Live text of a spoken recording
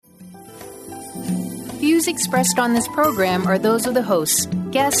views expressed on this program are those of the hosts,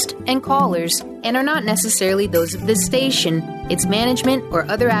 guests, and callers, and are not necessarily those of this station, its management, or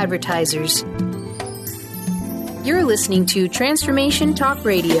other advertisers. You're listening to Transformation Talk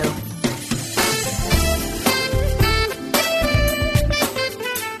Radio.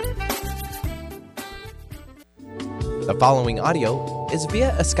 The following audio is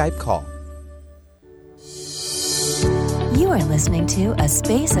via a Skype call. You are listening to A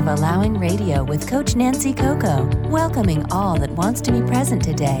Space of Allowing Radio with Coach Nancy Coco, welcoming all that wants to be present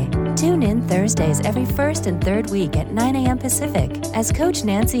today. Tune in Thursdays every first and third week at 9 a.m. Pacific as Coach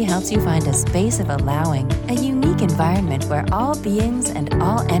Nancy helps you find a space of allowing, a unique environment where all beings and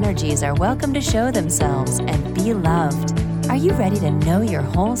all energies are welcome to show themselves and be loved. Are you ready to know your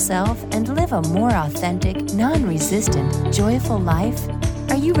whole self and live a more authentic, non-resistant, joyful life?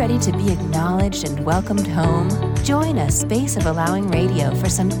 Are you ready to be acknowledged and welcomed home? Join A Space of Allowing Radio for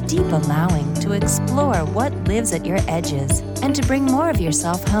some deep allowing to explore what lives at your edges and to bring more of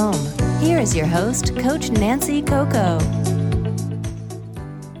yourself home. Here is your host, Coach Nancy Coco.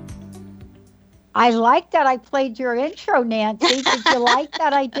 I like that I played your intro, Nancy. Did you like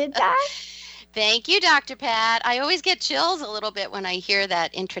that I did that? Thank you, Dr. Pat. I always get chills a little bit when I hear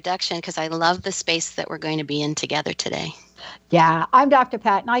that introduction because I love the space that we're going to be in together today. Yeah, I'm Dr.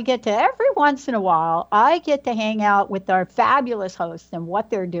 Pat, and I get to, every once in a while, I get to hang out with our fabulous hosts and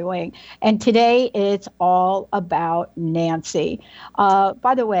what they're doing. And today it's all about Nancy.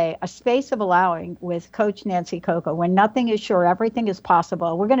 By the way, A Space of Allowing with Coach Nancy Coco. When nothing is sure, everything is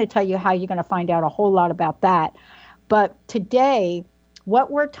possible. We're going to tell you how you're going to find out a whole lot about that. But today, what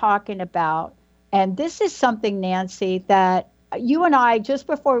we're talking about, and this is something, Nancy, that you and I, just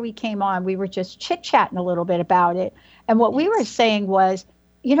before we came on, we were just chit-chatting a little bit about it. And what we were saying was,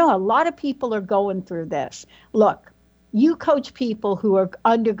 you know, a lot of people are going through this. Look, you coach people who are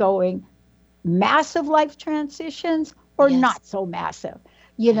undergoing massive life transitions or not so massive.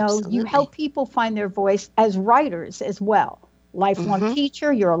 You know, you help people find their voice as writers as well. Lifelong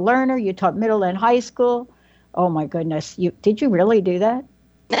teacher, you're a learner, you taught middle and high school. Oh, my goodness. Did you really do that?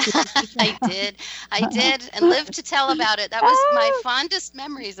 I did, and live to tell about it. That was my fondest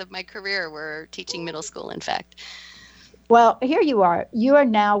memories of my career were teaching middle school, in fact. Well, here you are. You are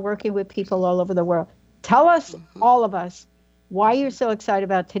now working with people all over the world. Tell us, all of us, why you're so excited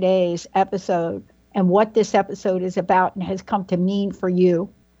about today's episode and what this episode is about and has come to mean for you.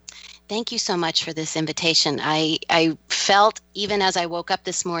 Thank you so much for this invitation. I felt, even as I woke up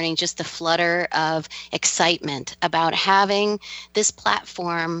this morning, just the flutter of excitement about having this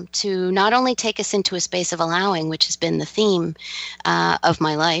platform to not only take us into a space of allowing, which has been the theme of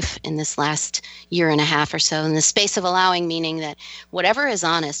my life in this last year and a half or so, and the space of allowing meaning that whatever is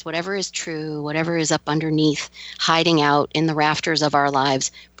honest, whatever is true, whatever is up underneath, hiding out in the rafters of our lives,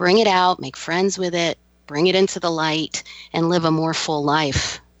 bring it out, make friends with it, bring it into the light, and live a more full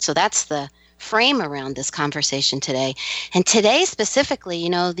life. So that's the frame around this conversation today. And today specifically, you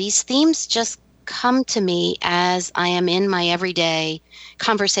know, these themes just come to me as I am in my everyday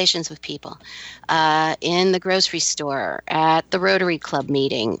conversations with people, in the grocery store, at the Rotary Club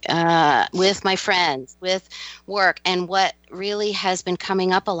meeting, with my friends, with work. And what really has been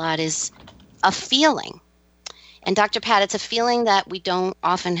coming up a lot is a feeling. And Dr. Pat, it's a feeling that we don't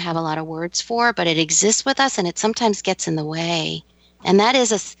often have a lot of words for, but it exists with us and it sometimes gets in the way. And that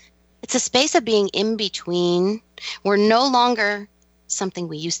is it's a space of being in between. We're no longer something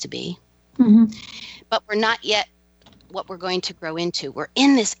we used to be, but we're not yet what we're going to grow into. We're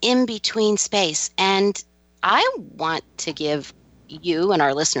in this in-between space. And I want to give you and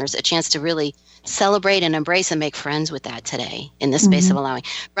our listeners a chance to really celebrate and embrace and make friends with that today in this space of allowing,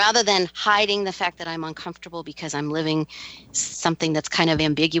 rather than hiding the fact that I'm uncomfortable because I'm living something that's kind of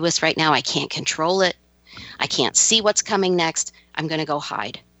ambiguous right now. I can't control it. I can't see what's coming next. I'm going to go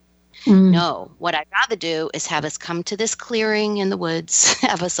hide. No, what I'd rather do is have us come to this clearing in the woods,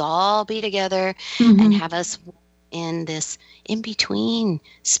 have us all be together and have us in this in-between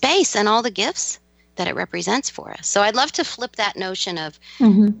space and all the gifts that it represents for us. So I'd love to flip that notion of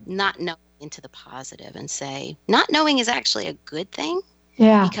not knowing into the positive and say, not knowing is actually a good thing.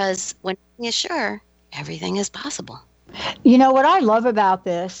 Yeah. Because when you're sure, everything is possible. You know, what I love about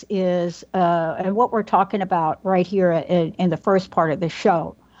this is, and what we're talking about right here in the first part of the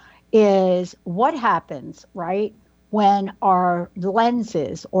show, is what happens, right, when our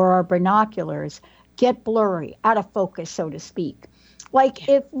lenses or our binoculars get blurry, out of focus, so to speak. Like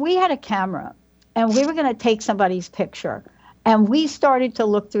if we had a camera and we were going to take somebody's picture and we started to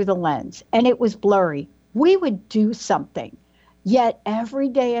look through the lens and it was blurry, we would do something. Yet every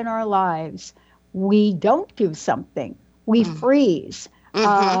day in our lives, we don't do something. We freeze.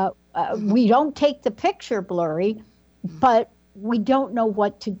 We don't take the picture blurry, but we don't know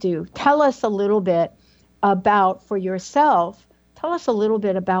what to do. Tell us a little bit about, for yourself, tell us a little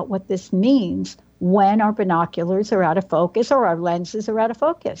bit about what this means when our binoculars are out of focus or our lenses are out of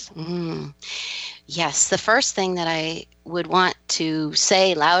focus. Yes, the first thing that I would want to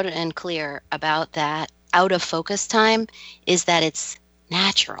say loud and clear about that out of focus time is that it's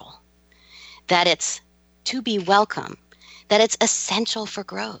natural, that it's to be welcome, that it's essential for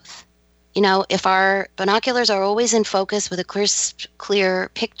growth. You know, if our binoculars are always in focus with a crisp, clear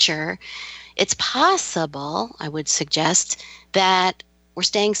picture, it's possible, I would suggest, that we're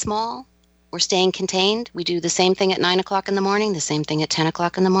staying small, we're staying contained. We do the same thing at 9 o'clock in the morning, the same thing at 10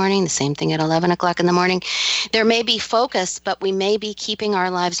 o'clock in the morning, the same thing at 11 o'clock in the morning. There may be focus, but we may be keeping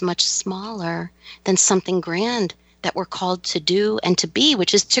our lives much smaller than something grand that we're called to do and to be,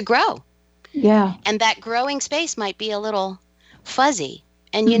 which is to grow. Yeah. And that growing space might be a little fuzzy.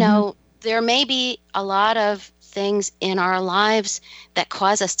 And, you know, there may be a lot of things in our lives that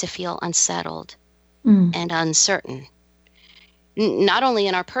cause us to feel unsettled and uncertain. Not only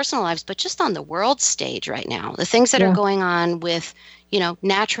in our personal lives, but just on the world stage right now. The things that are going on with, you know,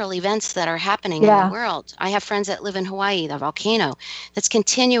 natural events that are happening in the world. I have friends that live in Hawaii, the volcano that's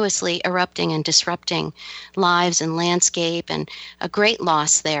continuously erupting and disrupting lives and landscape, and a great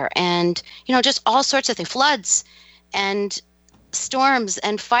loss there. And, you know, just all sorts of things, floods and storms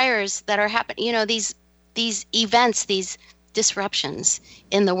and fires that are happening, you know, these events, these disruptions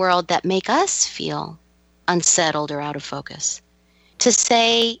in the world that make us feel unsettled or out of focus. To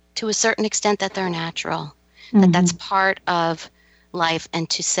say to a certain extent that they're natural, that that's part of life, and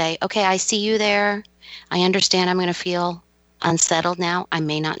to say, okay, I see you there. I understand I'm going to feel unsettled now. I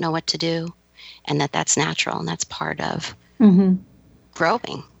may not know what to do, and that's natural, and that's part of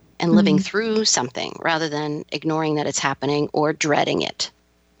growing and living through something rather than ignoring that it's happening or dreading it.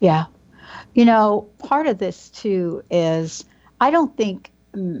 Yeah. You know, part of this too is I don't think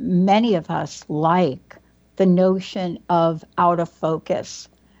many of us like the notion of out of focus.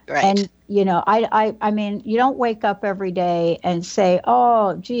 Right. And, you know, I mean, you don't wake up every day and say,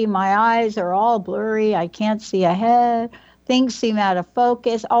 oh, gee, my eyes are all blurry. I can't see ahead. Things seem out of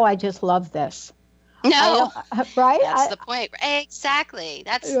focus. Oh, I just love this. No, right? That's the point. Exactly.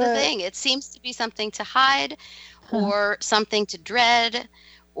 That's the thing. It seems to be something to hide or something to dread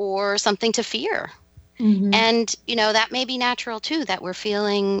or something to fear. And, you know, that may be natural, too, that we're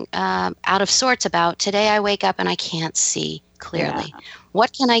feeling out of sorts about today I wake up and I can't see clearly. Yeah.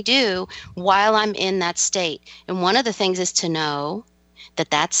 What can I do while I'm in that state? And one of the things is to know that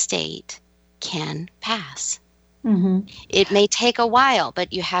that state can pass. It may take a while,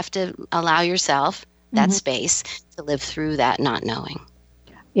 but you have to allow yourself that space to live through that not knowing.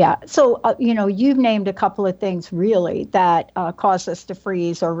 Yeah. So, you know, you've named a couple of things really that cause us to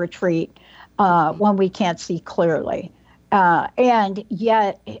freeze or retreat when we can't see clearly. And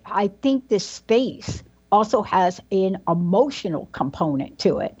yet, I think this space also has an emotional component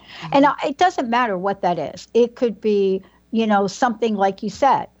to it. And it doesn't matter what that is. It could be, you know, something like you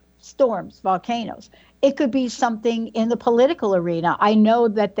said, storms, volcanoes. It could be something in the political arena. I know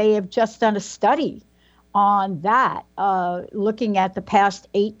that they have just done a study on that, looking at the past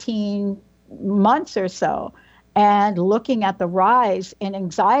 18 months or so, and looking at the rise in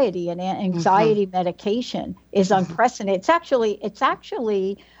anxiety, and anxiety medication is unprecedented. It's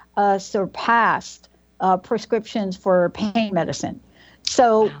actually surpassed prescriptions for pain medicine.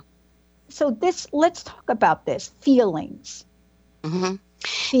 So let's talk about this. Feelings.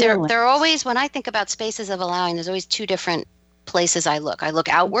 There are always, when I think about spaces of allowing, there's always two different places I look. I look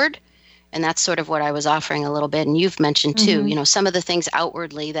outward, and that's sort of what I was offering a little bit. And you've mentioned too, you know, some of the things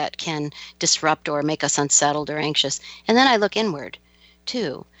outwardly that can disrupt or make us unsettled or anxious. And then I look inward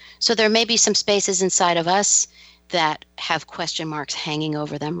too. So there may be some spaces inside of us that have question marks hanging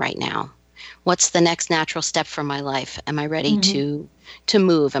over them right now. What's the next natural step for my life? Am I ready to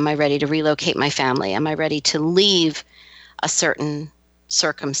move? Am I ready to relocate my family? Am I ready to leave a certain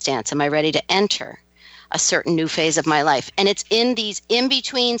circumstance? Am I ready to enter a certain new phase of my life? And it's in these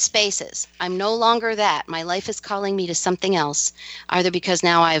in-between spaces. I'm no longer that. My life is calling me to something else, either because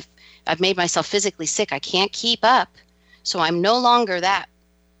now I've made myself physically sick. I can't keep up. So I'm no longer that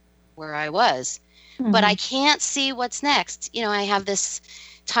where I was, but I can't see what's next. You know, I have this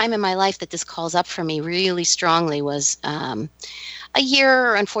time in my life that this calls up for me really strongly was a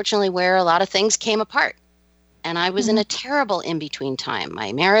year, unfortunately, where a lot of things came apart. And I was in a terrible in-between time.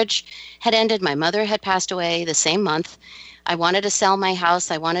 My marriage had ended. My mother had passed away the same month. I wanted to sell my house.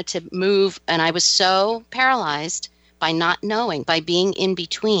 I wanted to move. And I was so paralyzed by not knowing, by being in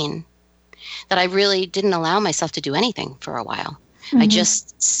between, that I really didn't allow myself to do anything for a while. I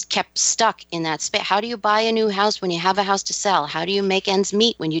just kept stuck in that space. How do you buy a new house when you have a house to sell? How do you make ends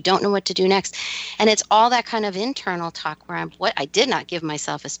meet when you don't know what to do next? And it's all that kind of internal talk where I did not give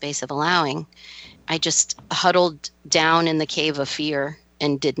myself a space of allowing. I just huddled down in the cave of fear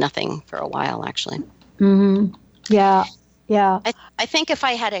and did nothing for a while, actually. Mm-hmm. Yeah. I think if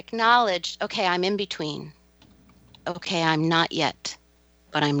I had acknowledged, okay, I'm in between. Okay, I'm not yet,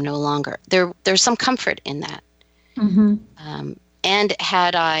 but I'm no longer. There's some comfort in that. Mm-hmm. And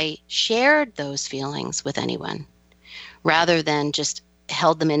had I shared those feelings with anyone, rather than just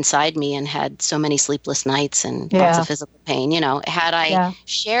held them inside me and had so many sleepless nights and lots of physical pain, had I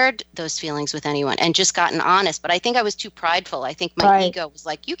shared those feelings with anyone and just gotten honest, but I think I was too prideful. I think my ego was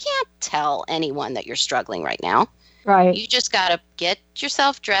like, you can't tell anyone that you're struggling right now. Right. You just got to get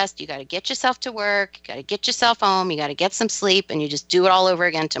yourself dressed. You got to get yourself to work. You got to get yourself home. You got to get some sleep, and you just do it all over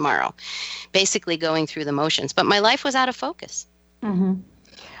again tomorrow. Basically going through the motions. But my life was out of focus. Mm-hmm.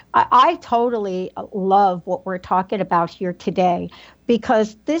 I totally love what we're talking about here today,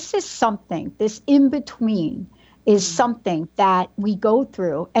 because this in-between is something that we go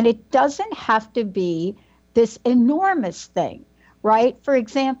through, and it doesn't have to be this enormous thing, right? For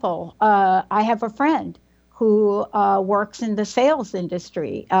example, I have a friend who works in the sales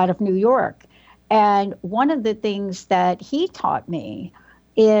industry out of New York. And one of the things that he taught me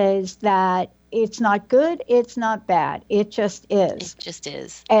is that it's not good, it's not bad, it just is. It just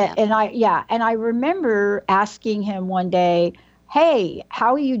is. And I remember asking him one day, hey,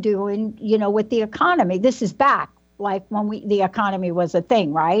 how are you doing, with the economy? This is back, like when the economy was a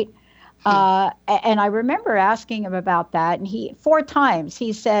thing, right? And I remember asking him about that, and 4 times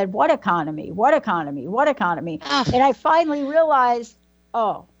he said, what economy, what economy, what economy? And I finally realized,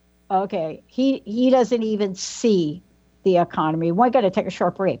 oh, okay, he doesn't even see the economy. We're going to take a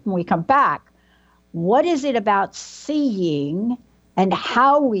short break. When we come back, what is it about seeing and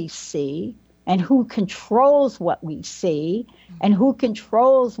how we see and who controls what we see and who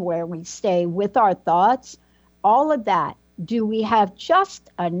controls where we stay with our thoughts, all of that. Do we have just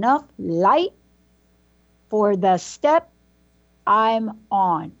enough light for the step I'm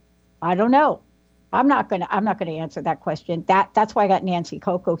on? I don't know. I'm not gonna answer that question. That's why I got Nancy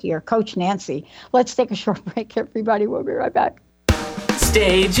Coco here, Coach Nancy. Let's take a short break, everybody. We'll be right back.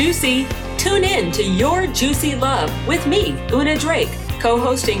 Stay juicy. Tune in to Your Juicy Love with me, Una Drake,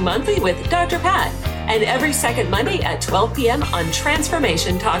 co-hosting monthly with Dr. Pat, and every second Monday at 12 p.m. on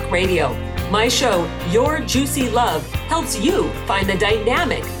Transformation Talk Radio. My show, Your Juicy Love, helps you find the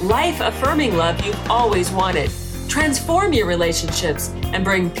dynamic, life-affirming love you've always wanted. Transform your relationships and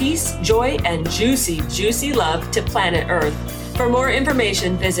bring peace, joy, and juicy, juicy love to planet Earth. For more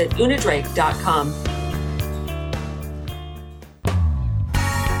information, visit unadrake.com.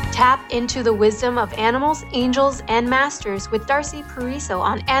 Tap into the wisdom of animals, angels, and masters with Darcy Pariso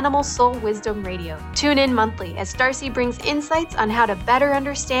on Animal Soul Wisdom Radio. Tune in monthly as Darcy brings insights on how to better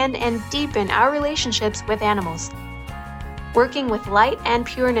understand and deepen our relationships with animals. Working with light and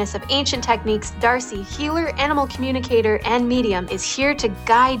pureness of ancient techniques, Darcy, healer, animal communicator, and medium, is here to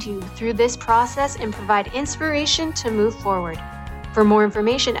guide you through this process and provide inspiration to move forward. For more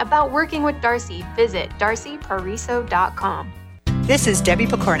information about working with Darcy, visit darcypariso.com. This is Debbie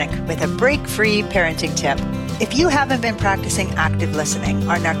Pokornik with a break-free parenting tip. If you haven't been practicing active listening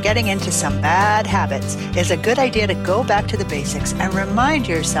or are getting into some bad habits, it's a good idea to go back to the basics and remind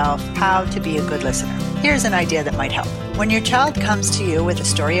yourself how to be a good listener. Here's an idea that might help. When your child comes to you with a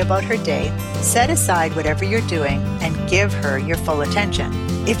story about her day, set aside whatever you're doing and give her your full attention.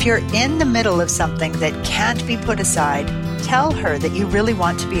 If you're in the middle of something that can't be put aside, tell her that you really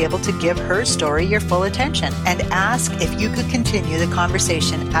want to be able to give her story your full attention and ask if you could continue the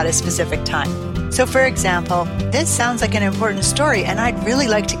conversation at a specific time. So for example, this sounds like an important story and I'd really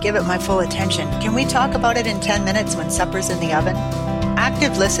like to give it my full attention. Can we talk about it in 10 minutes when supper's in the oven?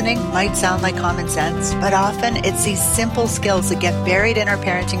 Active listening might sound like common sense, but often it's these simple skills that get buried in our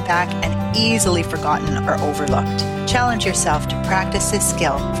parenting pack and easily forgotten or overlooked. Challenge yourself to practice this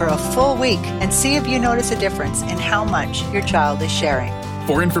skill for a full week and see if you notice a difference in how much your child is sharing.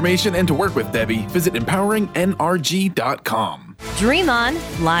 For information and to work with Debbie, visit empoweringnrg.com. Dream on,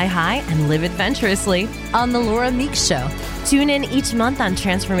 fly high, and live adventurously on The Laura Meeks Show. Tune in each month on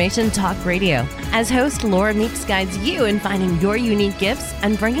Transformation Talk Radio as host Laura Meeks guides you in finding your unique gifts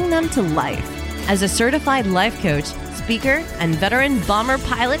and bringing them to life. As a certified life coach, speaker, and veteran bomber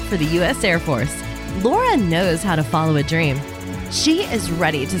pilot for the U.S. Air Force, Laura knows how to follow a dream. She is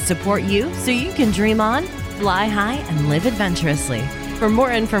ready to support you so you can dream on, fly high, and live adventurously. For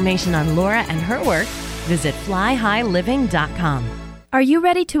more information on Laura and her work, visit flyhighliving.com. Are you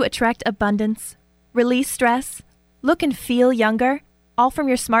ready to attract abundance, release stress, Look and feel younger, all from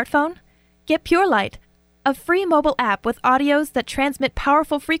your smartphone? Get Pure Light, a free mobile app with audios that transmit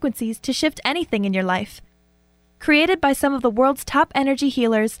powerful frequencies to shift anything in your life. Created by some of the world's top energy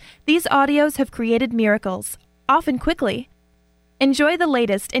healers, these audios have created miracles, often quickly. Enjoy the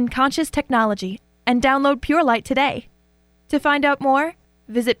latest in conscious technology and download Pure Light today. To find out more,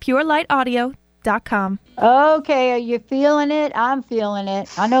 visit purelightaudio.com. Okay, are you feeling it? I'm feeling it.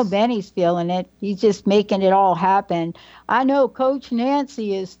 I know Benny's feeling it. He's just making it all happen. I know Coach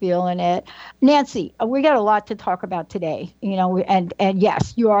Nancy is feeling it. Nancy, we got a lot to talk about today, and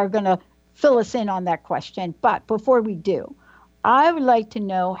yes, you are going to fill us in on that question. But before we do, I would like to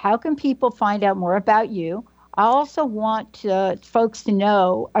know, how can people find out more about you? I also want folks to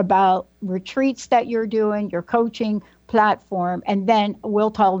know about retreats that you're doing, your coaching platform, and then we'll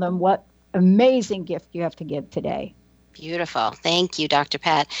tell them what amazing gift you have to give today. Beautiful. Thank you, Dr.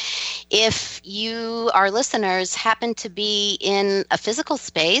 Pat. If you, our listeners, happen to be in a physical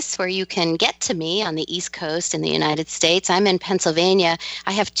space where you can get to me on the East Coast in the United States, I'm in Pennsylvania.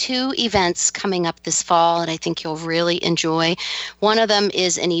 I have 2 events coming up this fall, and I think you'll really enjoy. One of them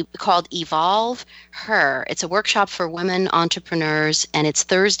is called Evolve Her. It's a workshop for women entrepreneurs, and it's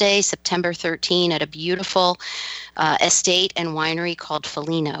Thursday, September 13 at a beautiful estate and winery called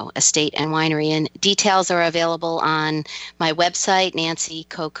Felino Estate and Winery. And details are available on my website,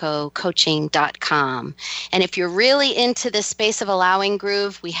 nancycococoaching.com. And if you're really into this Space of Allowing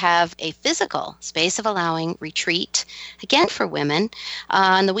groove, we have a physical Space of Allowing retreat, again for women,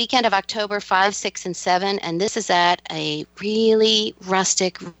 on the weekend of October 5, 6, and 7. And this is at a really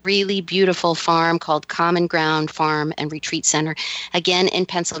rustic, really beautiful farm called Common Ground Farm and Retreat Center, again in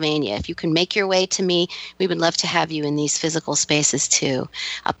Pennsylvania. If you can make your way to me, we would love to have you in these physical spaces to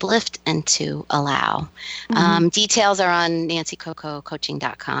uplift and to allow. Details are on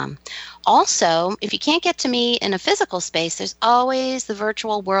nancycococoaching.com. Also, if you can't get to me in a physical space, there's always the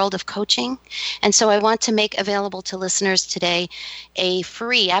virtual world of coaching. And so I want to make available to listeners today a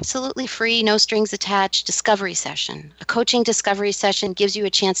free, absolutely free, no strings attached discovery session. A coaching discovery session gives you a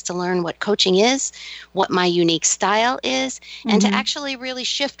chance to learn what coaching is, what my unique style is, and to actually really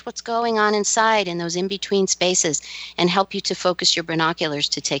shift what's going on inside in those in-between spaces and help you to focus your binoculars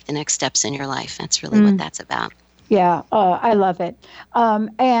to take the next steps in your life. That's really what that's about. Yeah, I love it.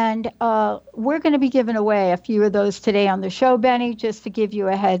 And we're going to be giving away a few of those today on the show, Benny, just to give you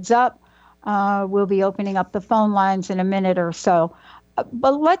a heads up. We'll be opening up the phone lines in a minute or so.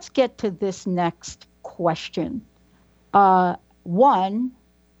 But let's get to this next question. One,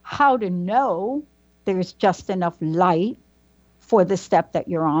 how to know there's just enough light for the step that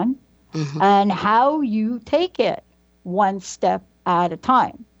you're on, and how you take it one step at a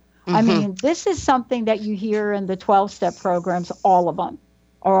time. I mean, this is something that you hear in the 12-step programs. All of them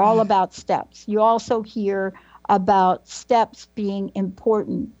are all about steps. You also hear about steps being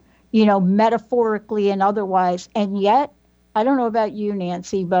important, metaphorically and otherwise. And yet, I don't know about you,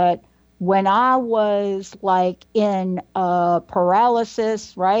 Nancy, but when I was like in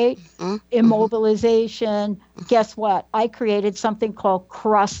paralysis, right? Immobilization, guess what? I created something called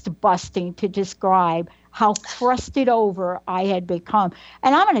crust busting to describe how crusted over I had become.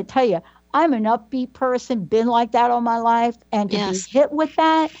 And I'm going to tell you, I'm an upbeat person, been like that all my life. And to be hit with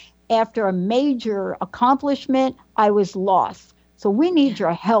that after a major accomplishment, I was lost. So we need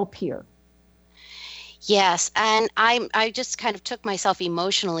your help here. Yes, and I just kind of took myself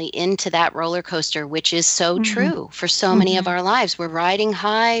emotionally into that roller coaster, which is so true for so many of our lives. We're riding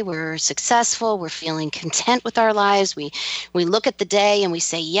high, we're successful, we're feeling content with our lives. We look at the day and we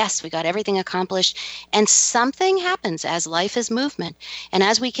say, yes, we got everything accomplished. And something happens as life is movement. And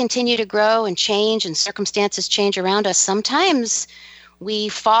as we continue to grow and change and circumstances change around us, sometimes we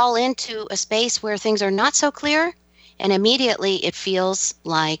fall into a space where things are not so clear, and immediately it feels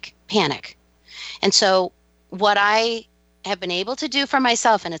like panic. And so what I have been able to do for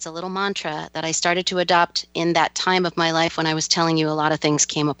myself, and it's a little mantra that I started to adopt in that time of my life when I was telling you a lot of things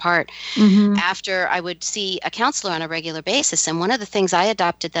came apart, after I would see a counselor on a regular basis. And one of the things I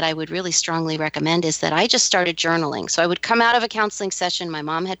adopted that I would really strongly recommend is that I just started journaling. So I would come out of a counseling session. My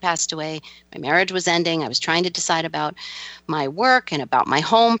mom had passed away. My marriage was ending. I was trying to decide about my work and about my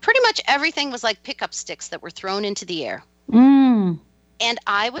home. Pretty much everything was like pickup sticks that were thrown into the air. And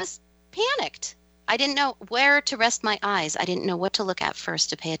I was panicked. I didn't know where to rest my eyes. I didn't know what to look at first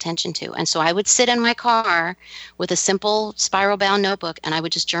to pay attention to. And so I would sit in my car with a simple spiral-bound notebook, and I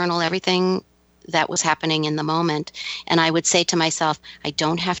would just journal everything that was happening in the moment. And I would say to myself, I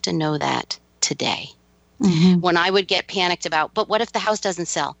don't have to know that today. When I would get panicked about, but what if the house doesn't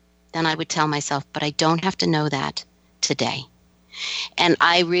sell? Then I would tell myself, but I don't have to know that today. And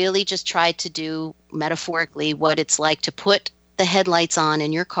I really just tried to do metaphorically what it's like to put the headlights on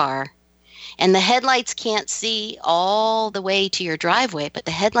in your car. And the headlights can't see all the way to your driveway, but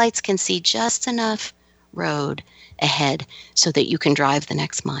the headlights can see just enough road ahead so that you can drive the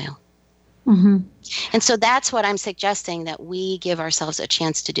next mile. Mm-hmm. And so that's what I'm suggesting that we give ourselves a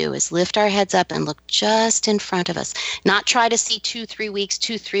chance to do, is lift our heads up and look just in front of us. Not try to see 2-3 weeks,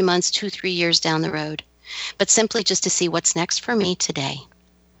 2-3 months, 2-3 years down the road, but simply just to see what's next for me today.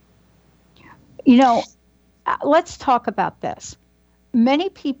 You know, let's talk about this. Many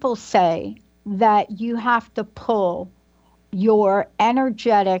people say that you have to pull your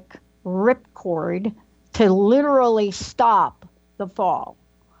energetic ripcord to literally stop the fall.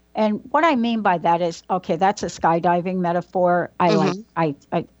 And what I mean by that is, okay, that's a skydiving metaphor.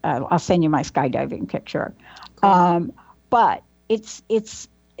 I'll send you my skydiving picture. Cool. But let's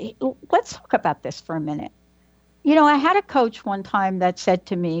talk about this for a minute. You know, I had a coach one time that said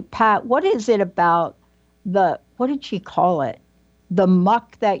to me, Pat, what is it about what did she call it? The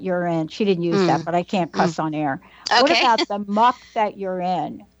muck that you're in. She didn't use that, but I can't cuss on air. Okay. What about the muck that you're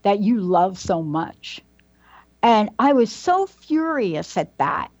in that you love so much? And I was so furious at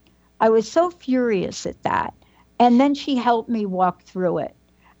that. And then she helped me walk through it.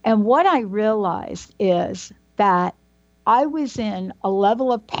 And what I realized is that I was in a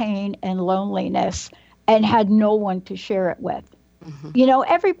level of pain and loneliness and had no one to share it with. Mm-hmm. You know,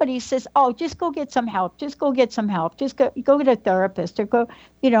 everybody says, oh, just go get some help. Just go get some help. Just go get a therapist, or go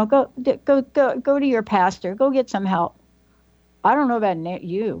to your pastor. Go get some help. I don't know about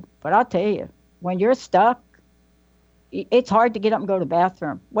you, but I'll tell you, when you're stuck, it's hard to get up and go to the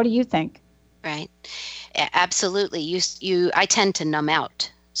bathroom. What do you think? Right. Absolutely. I tend to numb out.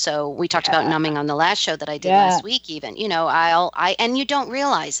 So we talked about numbing on the last show that I did last week even. You know, and you don't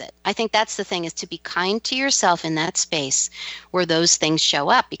realize it. I think that's the thing, is to be kind to yourself in that space where those things show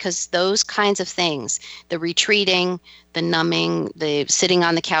up, because those kinds of things, the retreating, the numbing, the sitting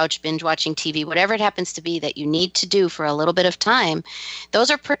on the couch, binge watching TV, whatever it happens to be that you need to do for a little bit of time, those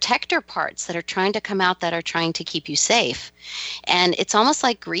are protector parts that are trying to come out, that are trying to keep you safe. And it's almost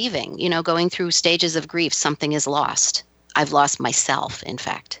like grieving, you know, going through stages of grief. Something is lost. I've lost myself, in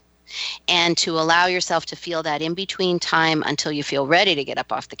fact. And to allow yourself to feel that in between time until you feel ready to get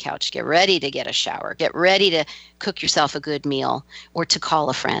up off the couch, get ready to get a shower, get ready to cook yourself a good meal, or to call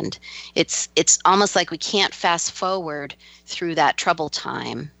a friend. It's almost like we can't fast forward through that trouble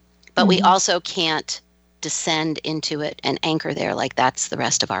time, but we also can't descend into it and anchor there like that's the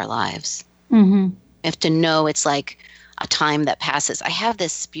rest of our lives. Mm-hmm. We have to know it's like a time that passes. I have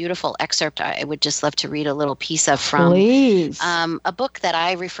this beautiful excerpt I would just love to read a little piece of from a book that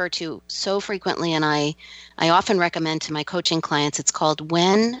I refer to so frequently, and I often recommend to my coaching clients. It's called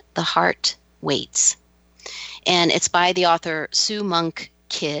When the Heart Waits. And it's by the author Sue Monk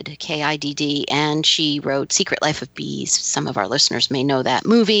Kidd, Kidd, and she wrote Secret Life of Bees. Some of our listeners may know that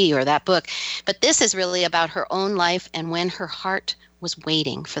movie or that book. But this is really about her own life and when her heart was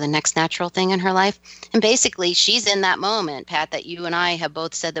waiting for the next natural thing in her life. And basically, she's in that moment, Pat, that you and I have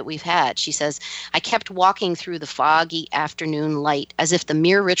both said that we've had. She says, I kept walking through the foggy afternoon light as if the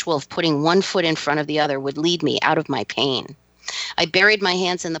mere ritual of putting one foot in front of the other would lead me out of my pain. I buried my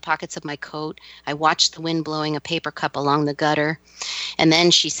hands in the pockets of my coat. I watched the wind blowing a paper cup along the gutter. And then,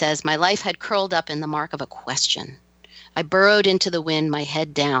 she says, my life had curled up in the mark of a question. I burrowed into the wind, my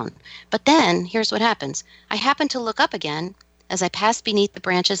head down. But then, here's what happens. I happened to look up again as I passed beneath the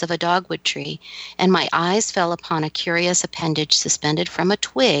branches of a dogwood tree, and my eyes fell upon a curious appendage suspended from a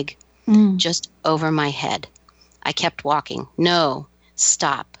twig just over my head. I kept walking. No,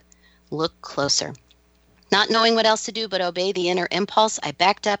 stop, look closer. Not knowing what else to do but obey the inner impulse, I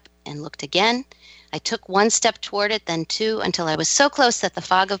backed up and looked again. I took one step toward it, then two, until I was so close that the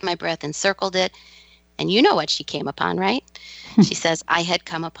fog of my breath encircled it. And you know what she came upon, right? She says, I had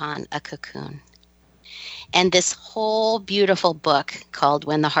come upon a cocoon. And this whole beautiful book called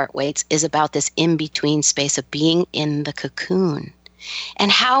When the Heart Waits is about this in-between space of being in the cocoon,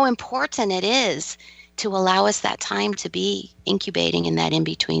 and how important it is to allow us that time to be incubating in that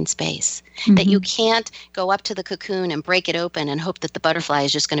in-between space. That you can't go up to the cocoon and break it open and hope that the butterfly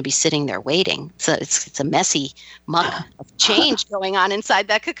is just going to be sitting there waiting. So it's a messy muck of change going on inside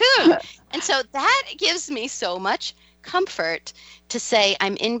that cocoon. And so that gives me so much comfort to say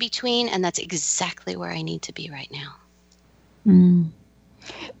I'm in between, and that's exactly where I need to be right now.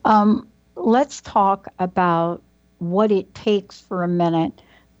 Let's talk about what it takes for a minute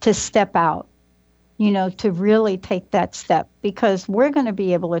to step out, you know, to really take that step, because we're going to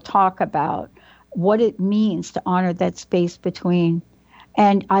be able to talk about what it means to honor that space between.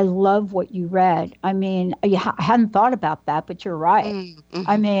 And I love what you read. I mean, I hadn't thought about that, but you're right. Mm-hmm.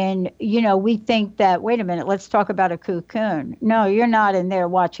 I mean, we think that, wait a minute, let's talk about a cocoon. No, you're not in there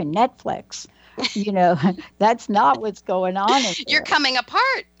watching Netflix. That's not what's going on in there. You're coming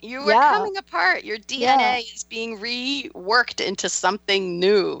apart. You are coming apart. Your DNA is being reworked into something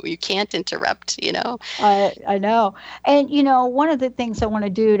new. You can't interrupt, I know. And, one of the things I want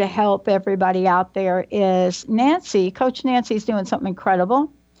to do to help everybody out there is Coach Nancy's doing something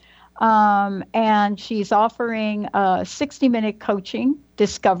incredible. And she's offering a 60-minute coaching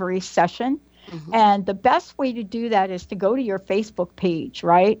discovery session. Mm-hmm. And the best way to do that is to go to your Facebook page,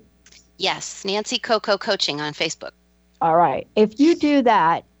 right? Yes, Nancy Coco Coaching on Facebook. All right. If you do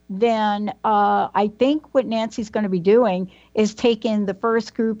that, then I think what Nancy's going to be doing is taking the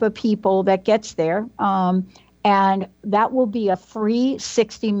first group of people that gets there, and that will be a free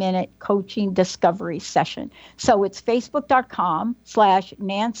 60-minute coaching discovery session. So it's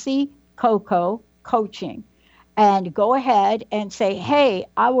facebook.com/Nancy Coco Coaching. And go ahead and say, hey,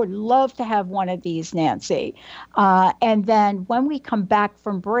 I would love to have one of these, Nancy. And then when we come back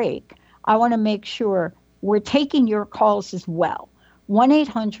from break, I want to make sure we're taking your calls as well.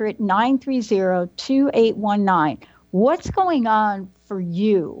 1-800-930-2819. What's going on for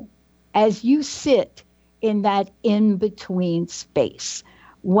you as you sit in that in-between space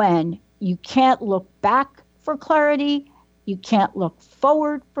when you can't look back for clarity, you can't look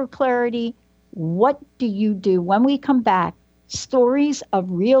forward for clarity? What do you do? When we come back, stories of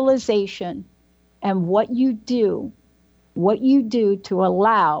realization and what you do to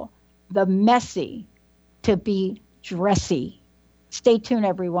allow the messy to be dressy. Stay tuned,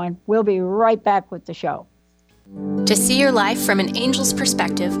 everyone. We'll be right back with the show. To see your life from an angel's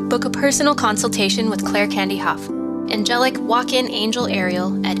perspective, book a personal consultation with Claire Candy Huff, angelic walk-in angel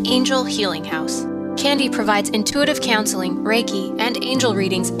Ariel at Angel Healing House. Candy provides intuitive counseling, Reiki, and angel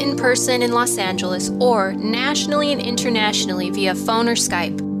readings in person in Los Angeles or nationally and internationally via phone or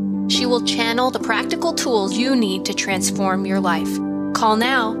Skype. She will channel the practical tools you need to transform your life. Call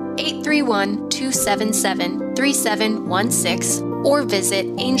now, 831-277-3716, or visit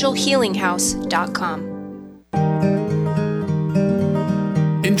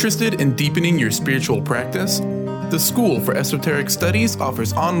angelhealinghouse.com. Interested in deepening your spiritual practice? The School for Esoteric Studies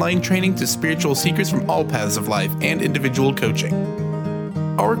offers online training to spiritual seekers from all paths of life and individual coaching.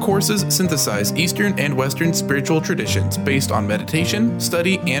 Our courses synthesize Eastern and Western spiritual traditions based on meditation,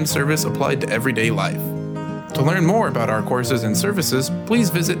 study, and service applied to everyday life. To learn more about our courses and services, please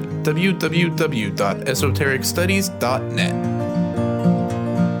visit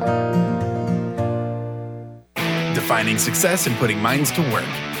www.esotericstudies.net. Defining success and putting minds to work.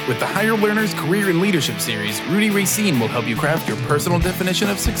 With the Higher Learners Career and Leadership Series, Rudy Racine will help you craft your personal definition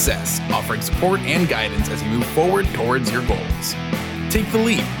of success, offering support and guidance as you move forward towards your goals. Take the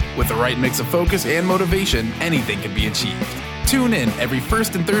leap. With the right mix of focus and motivation, anything can be achieved. Tune in every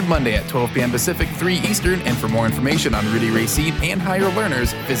first and third Monday at 12 p.m. Pacific, 3 Eastern, and for more information on Rudy Racine and Higher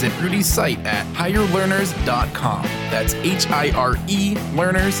Learners, visit Rudy's site at higherlearners.com. That's HIRE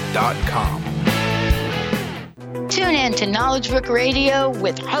learners.com. Tune in to Knowledge Book Radio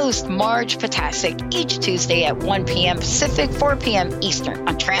with host Marge Potasic each Tuesday at 1 p.m. Pacific, 4 p.m. Eastern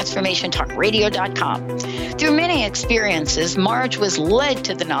on TransformationTalkRadio.com. Through many experiences, Marge was led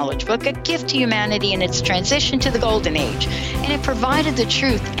to the Knowledge Book, a gift to humanity in its transition to the Golden Age, and it provided the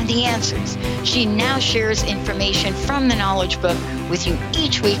truth and the answers. She now shares information from the Knowledge Book with you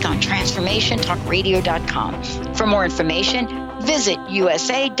each week on TransformationTalkRadio.com. For more information, visit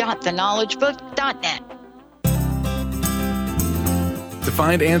usa.theknowledgebook.net. To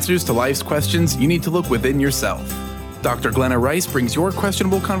find answers to life's questions, you need to look within yourself. Dr. Glenna Rice brings your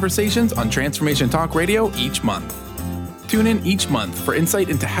questionable conversations on Transformation Talk Radio each month. Tune in each month for insight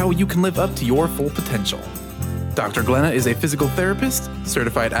into how you can live up to your full potential. Dr. Glenna is a physical therapist,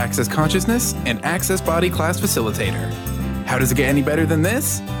 certified Access Consciousness, and Access Body Class facilitator. How does it get any better than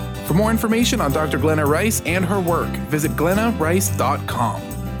this? For more information on Dr. Glenna Rice and her work, visit glennarice.com.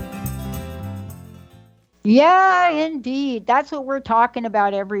 Yeah, indeed. That's what we're talking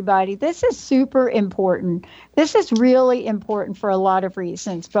about, everybody. This is super important. This is really important for a lot of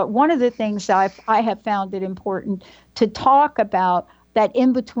reasons. But one of the things I have found it important to talk about that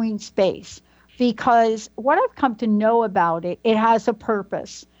in-between space, because what I've come to know about it, it has a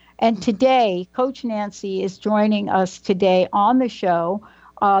purpose. And today, Coach Nancy is joining us today on the show,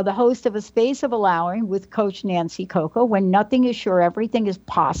 the host of A Space of Allowing with Coach Nancy Coco. When nothing is sure, everything is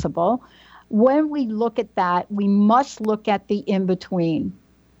possible. When we look at that, we must look at the in-between.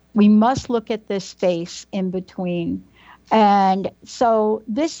 We must look at this space in between. And so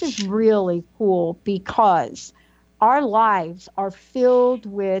this is really cool because our lives are filled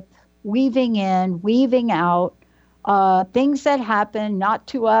with weaving in, weaving out, things that happen not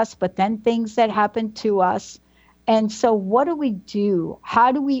to us, but then things that happen to us. And so what do we do?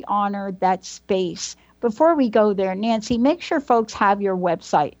 How do we honor that space? Before we go there, Nancy, make sure folks have your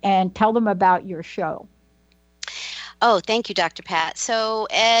website and tell them about your show. Oh, thank you, Dr. Pat. So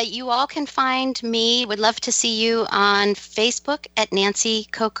you all can find me. Would love to see you on Facebook at Nancy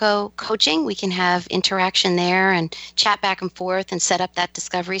Coco Coaching. We can have interaction there and chat back and forth and set up that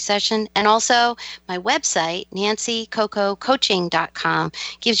discovery session. And also my website, nancycococoaching.com,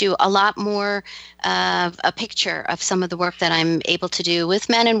 gives you a lot more of a picture of some of the work that I'm able to do with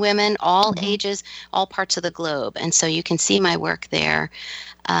men and women, all ages, all parts of the globe. And so you can see my work there.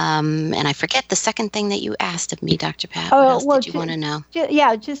 And I forget the second thing that you asked of me, Dr. Pat. What else did you want to know?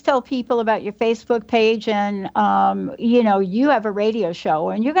 Just tell people about your Facebook page. And, you have a radio show,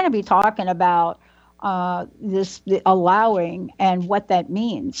 and you're going to be talking about the allowing and what that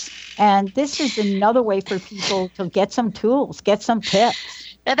means. And this is another way for people to get some tools, get some tips.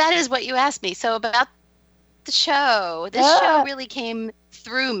 Now, that is what you asked me. So about the show, this show really came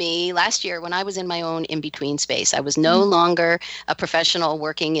through me last year when I was in my own in-between space. I was no longer a professional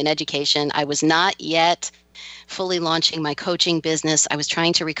working in education. I was not yet fully launching my coaching business. I was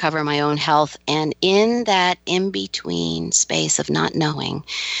trying to recover my own health. And in that in-between space of not knowing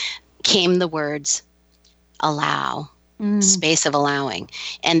came the words, allow, space of allowing.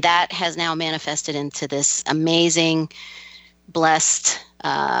 And that has now manifested into this amazing, blessed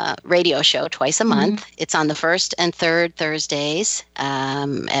radio show twice a month. It's on the first and third Thursdays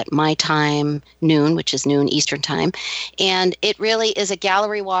at my time, noon, which is noon Eastern time. And it really is a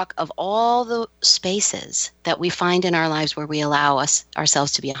gallery walk of all the spaces that we find in our lives where we allow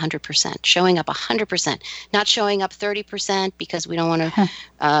ourselves to be 100%, showing up 100%, not showing up 30% because we don't want to,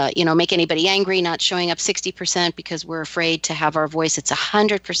 make anybody angry, not showing up 60% because we're afraid to have our voice. It's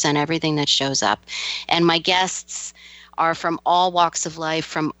 100% everything that shows up. And my guests are from all walks of life,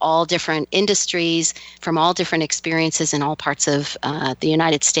 from all different industries, from all different experiences in all parts of the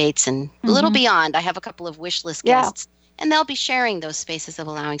United States and a little beyond. I have a couple of wish list guests, and they'll be sharing those spaces of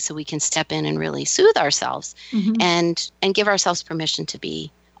allowing so we can step in and really soothe ourselves and give ourselves permission to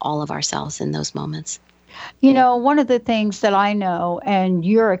be all of ourselves in those moments. You know, one of the things that I know, and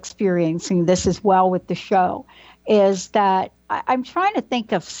you're experiencing this as well with the show, is that I'm trying to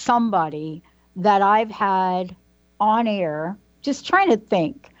think of somebody that I've had on air, just trying to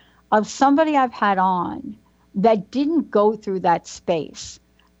think of somebody I've had on that didn't go through that space,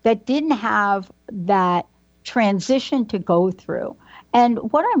 that didn't have that transition to go through. And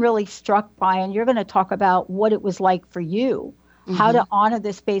what I'm really struck by, and you're going to talk about what it was like for you, how to honor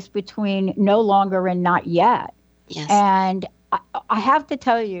the space between no longer and not yet. Yes. And I have to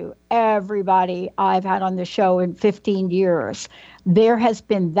tell you, everybody I've had on the show in 15 years, there has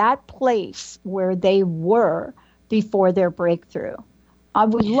been that place where they were before their breakthrough. I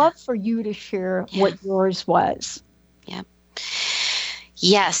would love for you to share what yours was. Yeah.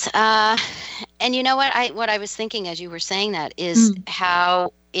 Yes. And you know what I was thinking as you were saying that is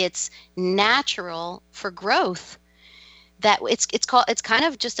how it's natural for growth, that it's kind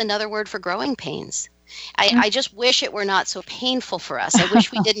of just another word for growing pains. I just wish it were not so painful for us. I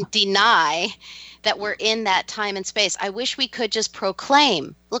wish we didn't deny that we're in that time and space. I wish we could just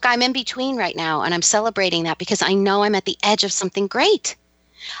proclaim, look, I'm in between right now, and I'm celebrating that because I know I'm at the edge of something great.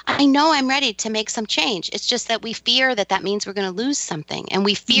 I know I'm ready to make some change. It's just that we fear that means we're going to lose something, and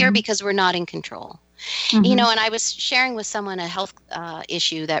we fear because we're not in control. And I was sharing with someone a health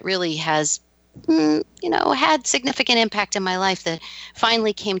issue that really has had significant impact in my life that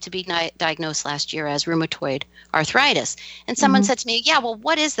finally came to be diagnosed last year as rheumatoid arthritis. And someone said to me, well,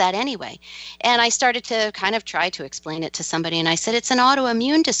 what is that anyway? And I started to kind of try to explain it to somebody. And I said, it's an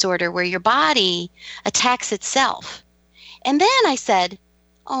autoimmune disorder where your body attacks itself. And then I said,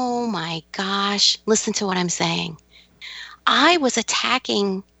 oh my gosh, listen to what I'm saying. I was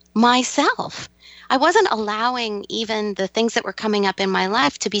attacking myself. I wasn't allowing even the things that were coming up in my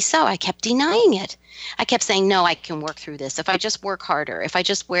life to be so. I kept denying it. I kept saying, no, I can work through this. If I just work harder, if I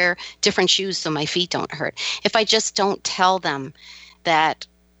just wear different shoes so my feet don't hurt, if I just don't tell them that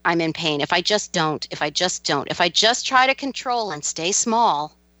I'm in pain, if I just try to control and stay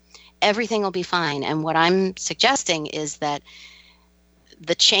small, everything will be fine. And what I'm suggesting is that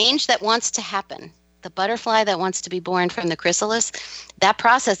the change that wants to happen, the butterfly that wants to be born from the chrysalis, that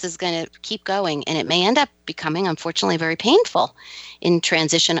process is going to keep going, and it may end up becoming, unfortunately, very painful in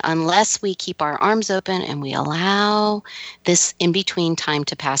transition unless we keep our arms open and we allow this in-between time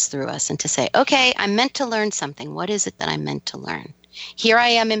to pass through us and to say, okay, I'm meant to learn something. What is it that I'm meant to learn? Here I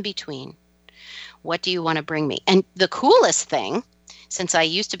am in between. What do you want to bring me? And the coolest thing, since I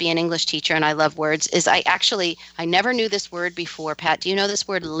used to be an English teacher and I love words, is I never knew this word before. Pat, do you know this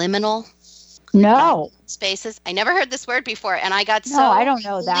word liminal? No. Spaces. I never heard this word before, and I got I don't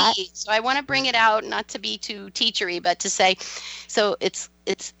know that. So I want to bring it out, not to be too teachery, but to say, so it's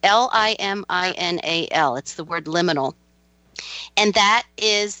Liminal. It's the word liminal. And that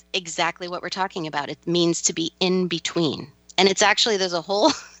is exactly what we're talking about. It means to be in between. And it's actually, there's a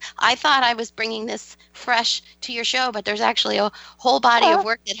whole, I thought I was bringing this fresh to your show, but there's actually a whole body of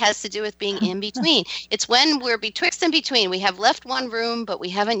work that has to do with being in between. It's when we're betwixt and between. We have left one room, but we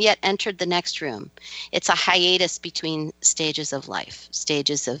haven't yet entered the next room. It's a hiatus between stages of life,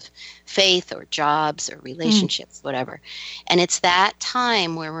 stages of faith or jobs or relationships, whatever. And it's that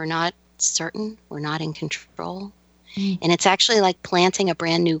time where we're not certain, we're not in control. And it's actually like planting a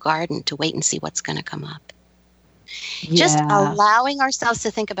brand new garden to wait and see what's going to come up. Yeah. Just allowing ourselves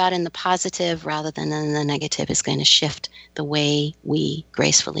to think about in the positive rather than in the negative is going to shift the way we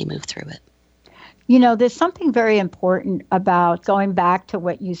gracefully move through it. You know, there's something very important about going back to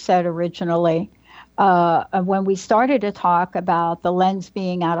what you said originally when we started to talk about the lens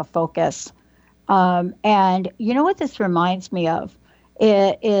being out of focus. And you know what this reminds me of?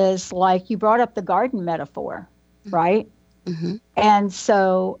 It is like you brought up the garden metaphor, right? Mm-hmm. And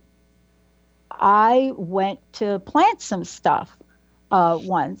so I went to plant some stuff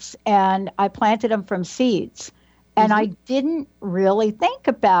once, and I planted them from seeds. And I didn't really think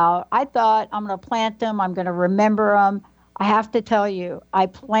about, I thought I'm going to plant them, I'm going to remember them. I have to tell you, I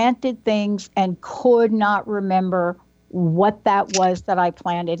planted things and could not remember what that was that I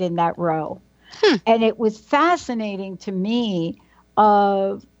planted in that row. And it was fascinating to me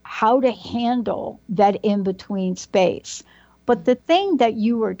of how to handle that in-between space. But the thing that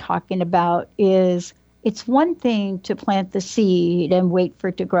you were talking about is it's one thing to plant the seed and wait for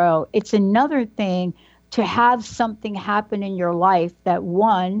it to grow. It's another thing to have something happen in your life that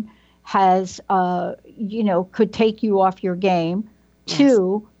one has, could take you off your game. Yes.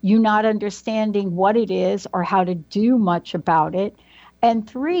 Two, you not understanding what it is or how to do much about it. And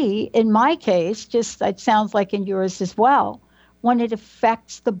three, in my case, just it sounds like in yours as well, when it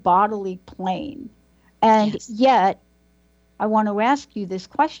affects the bodily plane. And yet, I want to ask you this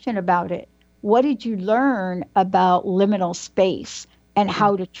question about it. What did you learn about liminal space and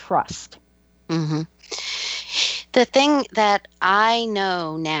how to trust? Mm-hmm. The thing that I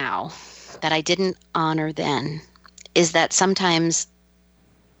know now that I didn't honor then is that sometimes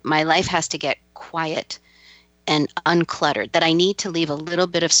my life has to get quiet and uncluttered, that I need to leave a little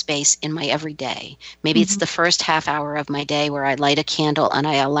bit of space in my everyday. Maybe it's the first half hour of my day where I light a candle and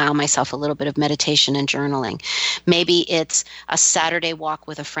I allow myself a little bit of meditation and journaling. Maybe it's a Saturday walk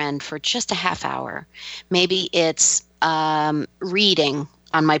with a friend for just a half hour. Maybe it's reading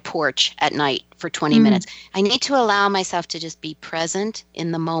on my porch at night for 20 minutes. I need to allow myself to just be present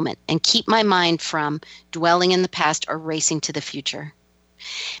in the moment and keep my mind from dwelling in the past or racing to the future.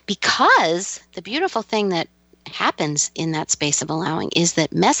 Because the beautiful thing that happens in that space of allowing is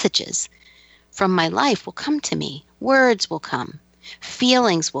that messages from my life will come to me. Words will come.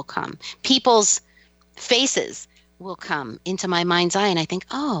 Feelings will come. People's faces will come into my mind's eye. And I think,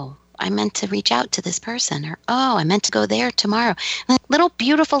 oh, I meant to reach out to this person. Or, oh, I meant to go there tomorrow. And little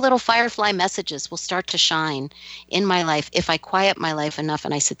beautiful little firefly messages will start to shine in my life if I quiet my life enough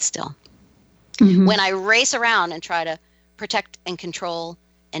and I sit still. Mm-hmm. When I race around and try to protect and control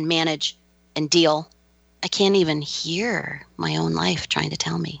and manage and deal, I can't even hear my own life trying to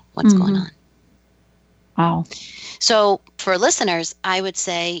tell me what's going on. Wow. So for listeners, I would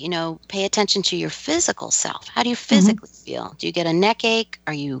say, pay attention to your physical self. How do you physically feel? Do you get a neck ache?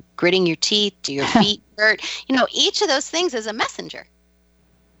 Are you gritting your teeth? Do your feet hurt? Each of those things is a messenger.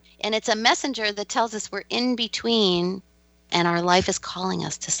 And it's a messenger that tells us we're in between and our life is calling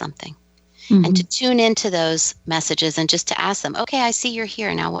us to something. And to tune into those messages and just to ask them, okay, I see you're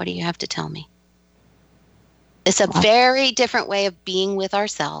here. Now, what do you have to tell me? It's a very different way of being with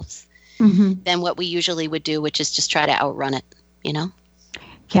ourselves than what we usually would do, which is just try to outrun it,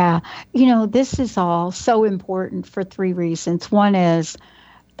 Yeah. This is all so important for three reasons. One is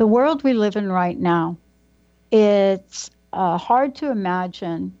the world we live in right now. It's hard to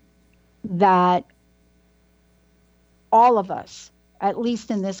imagine that all of us, at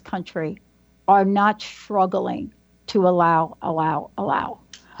least in this country, are not struggling to allow.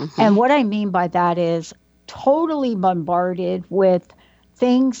 And what I mean by that is totally bombarded with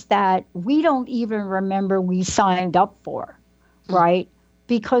things that we don't even remember we signed up for, right?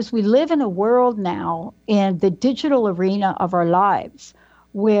 Because we live in a world now in the digital arena of our lives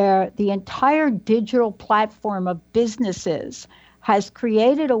where the entire digital platform of businesses has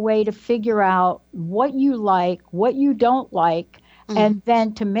created a way to figure out what you like, what you don't like, and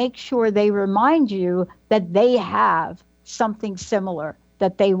then to make sure they remind you that they have something similar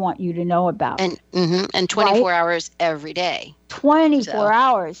that they want you to know about. And 24 hours every day. 24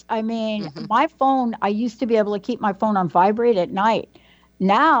 hours. I mean, my phone, I used to be able to keep my phone on vibrate at night.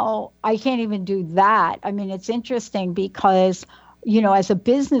 Now I can't even do that. I mean, it's interesting because, as a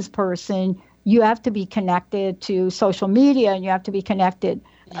business person, you have to be connected to social media and you have to be connected,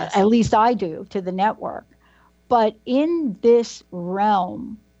 at least I do, to the network. But in this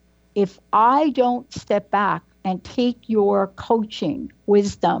realm, if I don't step back and take your coaching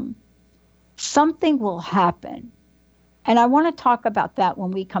wisdom, something will happen. And I want to talk about that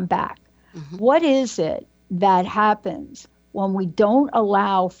when we come back. What is it that happens when we don't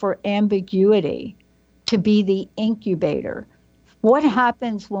allow for ambiguity to be the incubator? What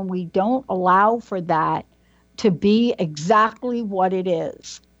happens when we don't allow for that to be exactly what it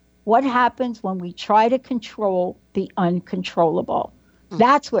is? What happens when we try to control the uncontrollable?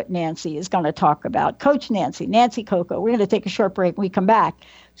 That's what Nancy is going to talk about. Coach Nancy Coco. We're going to take a short break. When we come back,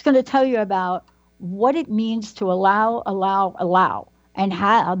 she's going to tell you about what it means to allow, and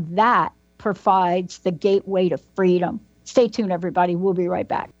how that provides the gateway to freedom. Stay tuned, everybody. We'll be right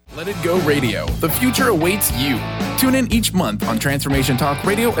back. Let It Go Radio. The future awaits you. Tune in each month on Transformation Talk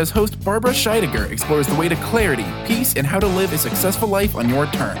Radio as host Barbara Scheidegger explores the way to clarity, peace, and how to live a successful life on your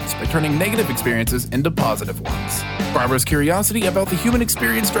terms by turning negative experiences into positive ones. Barbara's curiosity about the human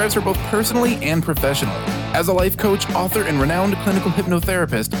experience drives her both personally and professionally. As a life coach, author, and renowned clinical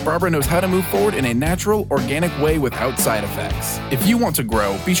hypnotherapist, Barbara knows how to move forward in a natural, organic way without side effects. If you want to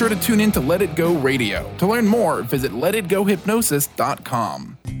grow, be sure to tune in to Let It Go Radio. To learn more, visit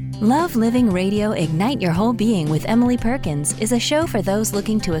letitgohypnosis.com. Love Living Radio Ignite Your Whole Being with Emily Perkins is a show for those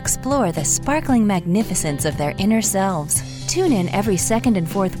looking to explore the sparkling magnificence of their inner selves. Tune in every second and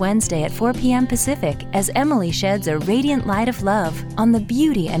fourth Wednesday at 4 p.m. Pacific as Emily sheds a radiant light of love on the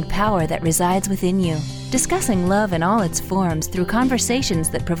beauty and power that resides within you. Discussing love in all its forms through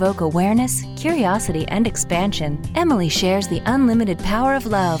conversations that provoke awareness, curiosity, and expansion, Emily shares the unlimited power of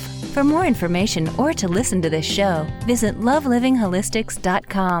love. For more information or to listen to this show, visit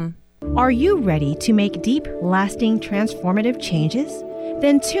loveliving.holistics.com. Are you ready to make deep, lasting, transformative changes?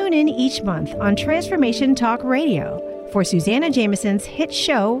 Then tune in each month on Transformation Talk Radio for Susanna Jameson's hit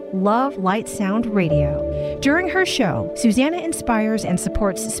show, Love, Light, Sound Radio. During her show, Susanna inspires and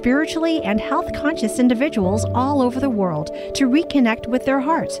supports spiritually and health-conscious individuals all over the world to reconnect with their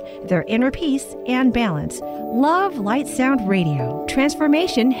hearts, their inner peace, and balance. Love, Light, Sound Radio.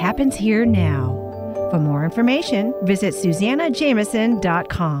 Transformation happens here now. For more information, visit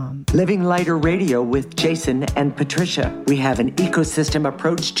SusannaJameson.com. Living Lighter Radio with Jason and Patricia. We have an ecosystem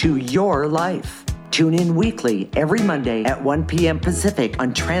approach to your life. Tune in weekly every Monday at 1 p.m. Pacific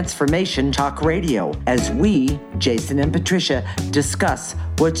on Transformation Talk Radio as we, Jason and Patricia, discuss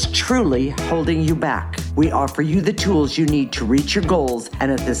what's truly holding you back. We offer you the tools you need to reach your goals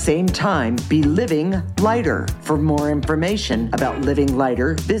and at the same time be living lighter. For more information about Living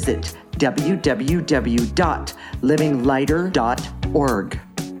Lighter, visit www.livinglighter.org.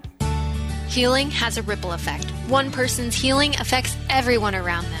 Healing has a ripple effect. One person's healing affects everyone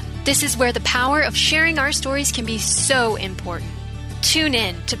around them. This is where the power of sharing our stories can be so important. Tune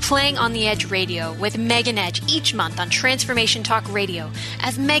in to Playing on the Edge Radio with Megan Edge each month on Transformation Talk Radio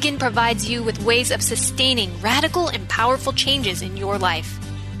as Megan provides you with ways of sustaining radical and powerful changes in your life.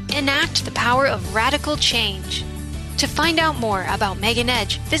 Enact the power of radical change. To find out more about Megan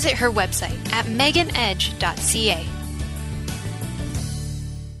Edge, visit her website at meganedge.ca.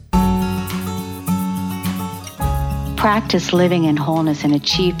 Practice living in wholeness and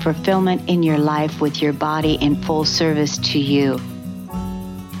achieve fulfillment in your life with your body in full service to you.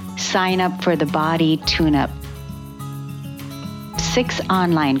 Sign up for the Body Tune-Up. 6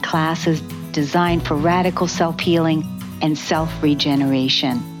 online classes designed for radical self-healing and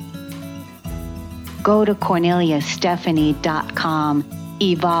self-regeneration. Go to CorneliaStephanie.com.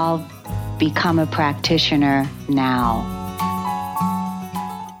 Evolve. Become a practitioner now.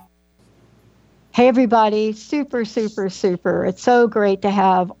 Hey, everybody. Super, super, super. It's so great to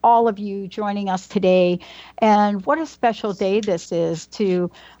have all of you joining us today. And what a special day this is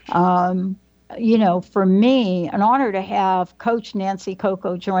to, for me, an honor to have Coach Nancy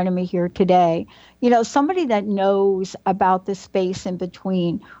Coco joining me here today. Somebody that knows about the space in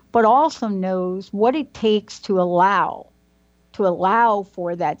between, but also knows what it takes to allow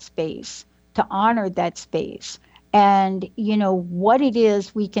for that space, to honor that space. And, what it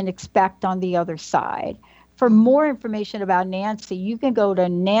is we can expect on the other side. For more information about Nancy, you can go to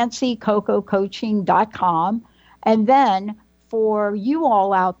nancycococoaching.com and then for you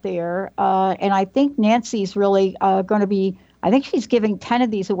all out there, and I think Nancy's really going to be, I think she's giving 10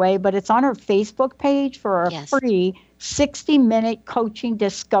 of these away, but it's on her Facebook page for a free 60-minute coaching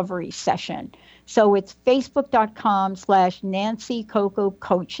discovery session. So it's facebook.com/Nancy Coco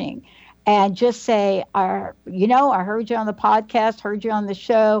Coaching. And just say, I heard you on the podcast, heard you on the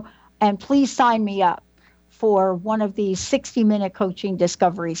show, and please sign me up for one of these 60-minute coaching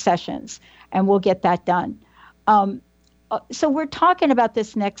discovery sessions, and we'll get that done. So we're talking about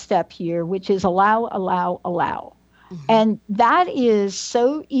this next step here, which is allow, allow, allow. Mm-hmm. And that is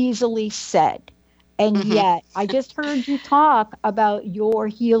so easily said. And yet, I just heard you talk about your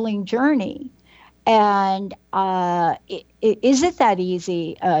healing journey. And is it that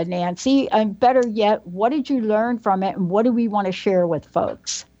easy, Nancy? And better yet, what did you learn from it, and what do we want to share with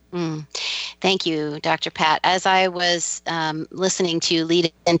folks? Thank you, Dr. Pat. As I was listening to you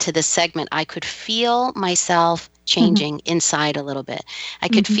lead into this segment, I could feel myself changing inside a little bit. I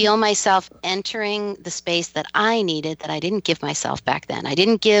could feel myself entering the space that I needed that I didn't give myself back then. I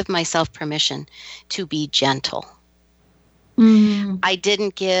didn't give myself permission to be gentle. I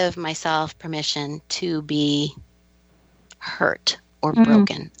didn't give myself permission to be hurt or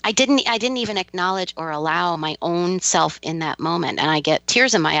broken. I didn't even acknowledge or allow my own self in that moment. And I get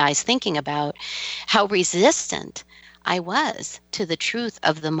tears in my eyes thinking about how resistant I was to the truth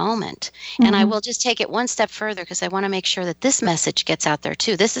of the moment. And I will just take it one step further because I want to make sure that this message gets out there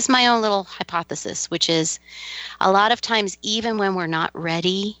too. This is my own little hypothesis, which is a lot of times, even when we're not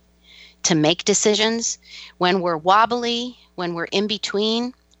ready to make decisions, when we're wobbly, when we're in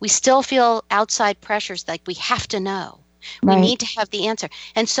between, we still feel outside pressures like we have to know. We need to have the answer.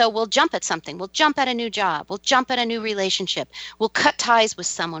 And so we'll jump at something. We'll jump at a new job. We'll jump at a new relationship. We'll cut ties with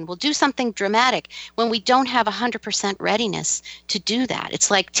someone. We'll do something dramatic when we don't have 100% readiness to do that.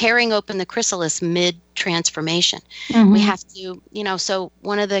 It's like tearing open the chrysalis mid-transformation. We have to, so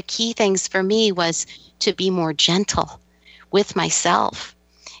one of the key things for me was to be more gentle with myself.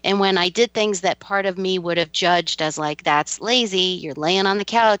 And when I did things that part of me would have judged as like, that's lazy, you're laying on the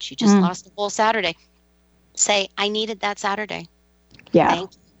couch, you just lost a whole Saturday, say, I needed that Saturday. Yeah.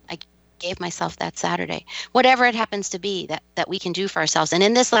 Thank you. I gave myself that Saturday. Whatever it happens to be that we can do for ourselves. And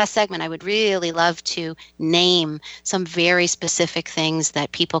in this last segment, I would really love to name some very specific things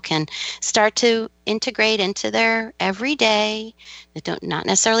that people can start to integrate into their everyday that don't not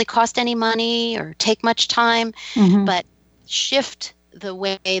necessarily cost any money or take much time, but shift the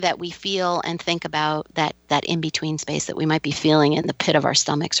way that we feel and think about that in-between space that we might be feeling in the pit of our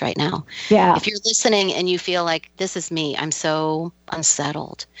stomachs right now. Yeah. If you're listening and you feel like, this is me, I'm so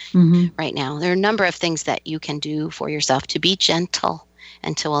unsettled right now, there are a number of things that you can do for yourself to be gentle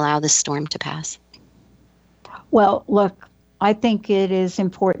and to allow this storm to pass. Well, look, I think it is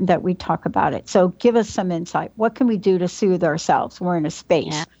important that we talk about it. So give us some insight. What can we do to soothe ourselves? We're in a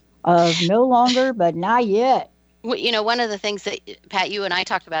space of no longer, but not yet. One of the things that, Pat, you and I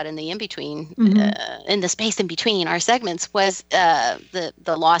talked about in the in-between, in the space in between our segments was the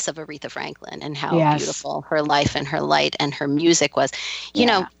loss of Aretha Franklin and how beautiful her life and her light and her music was. You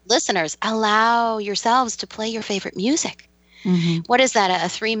know, listeners, allow yourselves to play your favorite music. What is that? A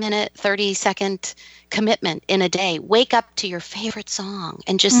 3-minute, 30-second commitment in a day. Wake up to your favorite song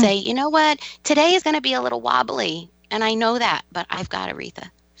and just say, you know what? Today is going to be a little wobbly, and I know that, but I've got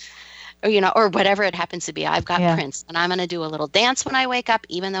Aretha. Or whatever it happens to be. I've got Prince, and I'm going to do a little dance when I wake up,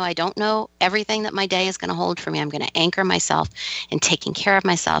 even though I don't know everything that my day is going to hold for me. I'm going to anchor myself in taking care of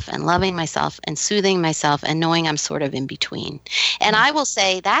myself and loving myself and soothing myself and knowing I'm sort of in between. And I will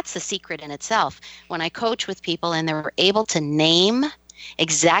say that's the secret in itself. When I coach with people and they're able to name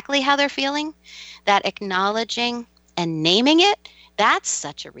exactly how they're feeling, that acknowledging and naming it, that's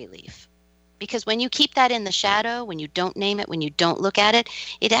such a relief. Because when you keep that in the shadow, when you don't name it, when you don't look at it,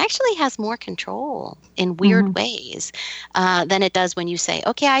 it actually has more control in weird ways than it does when you say,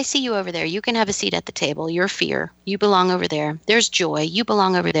 okay, I see you over there. You can have a seat at the table. You're fear. You belong over there. There's joy. You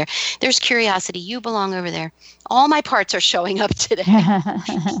belong over there. There's curiosity. You belong over there. All my parts are showing up today.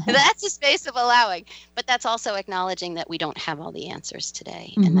 That's a space of allowing. But that's also acknowledging that we don't have all the answers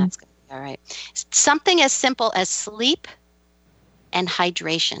today. And that's going to be all right. Something as simple as sleep and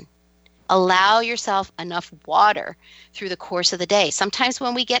hydration. Allow yourself enough water through the course of the day. Sometimes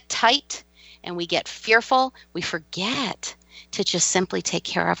when we get tight and we get fearful, we forget to just simply take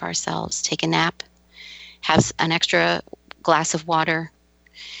care of ourselves. Take a nap, have an extra glass of water,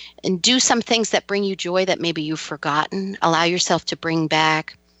 and do some things that bring you joy that maybe you've forgotten. Allow yourself to bring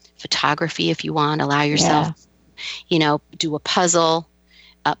back photography if you want. Allow yourself, do a puzzle.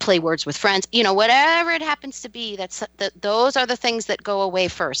 play words with friends, whatever it happens to be. Those are the things that go away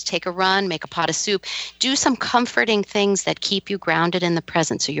first. Take a run, make a pot of soup, do some comforting things that keep you grounded in the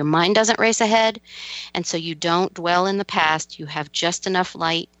present, so your mind doesn't race ahead, and so you don't dwell in the past. You have just enough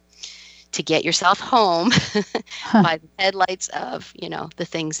light to get yourself home by the headlights of, the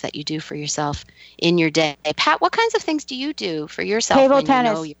things that you do for yourself in your day. Pat, what kinds of things do you do for yourself? Table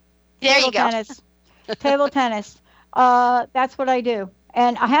tennis. There you go. Table tennis. That's what I do.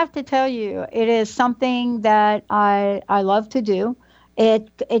 And I have to tell you, it is something that I love to do.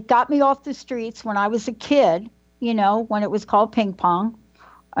 It got me off the streets when I was a kid, when it was called ping pong.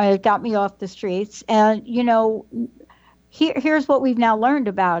 It got me off the streets. And, here's what we've now learned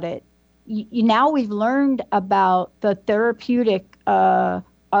about it. Now we've learned about the therapeutic,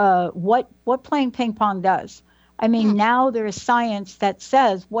 what playing ping pong does. I mean, now there is science that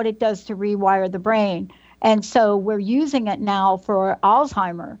says what it does to rewire the brain. And so we're using it now for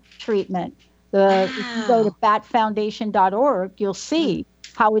Alzheimer treatment. If you go to batfoundation.org, you'll see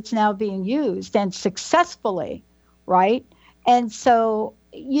how it's now being used, and successfully, right? And so,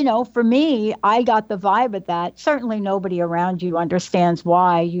 for me, I got the vibe of that. Certainly nobody around you understands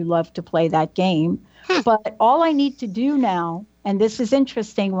why you love to play that game. But all I need to do now, and this is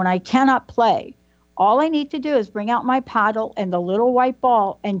interesting, when I cannot play, all I need to do is bring out my paddle and the little white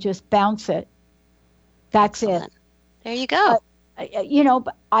ball and just bounce it. That's Excellent. it. There you go.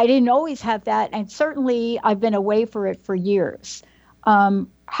 But I didn't always have that. And certainly I've been away for it for years.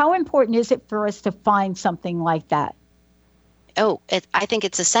 How important is it for us to find something like that? I think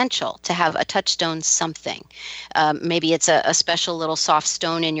it's essential to have a touchstone something. Maybe it's a special little soft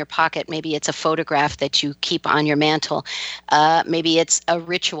stone in your pocket. Maybe it's a photograph that you keep on your mantle. Maybe it's a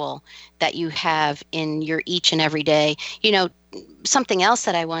ritual that you have in your each and every day. Something else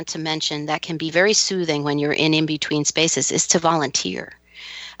that I want to mention that can be very soothing when you're in between spaces is to volunteer.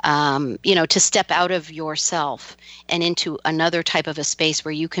 To step out of yourself and into another type of a space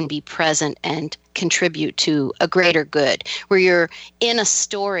where you can be present and contribute to a greater good, where you're in a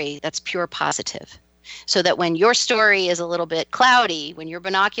story that's pure positive. So that when your story is a little bit cloudy, when your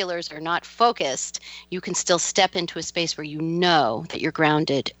binoculars are not focused, you can still step into a space where you know that you're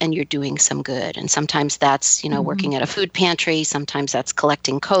grounded and you're doing some good. And sometimes that's, working at a food pantry. Sometimes that's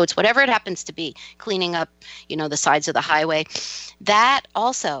collecting coats, whatever it happens to be, cleaning up, the sides of the highway. That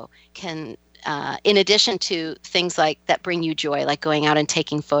also can, in addition to things like that bring you joy, like going out and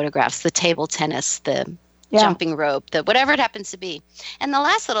taking photographs, the table tennis, the jumping rope, the whatever it happens to be. And the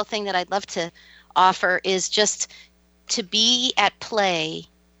last little thing that I'd love to offer is just to be at play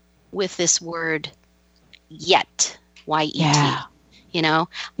with this word yet, Y-E-T.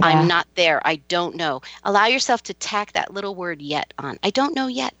 I'm not there. I don't know. Allow yourself to tack that little word yet on. I don't know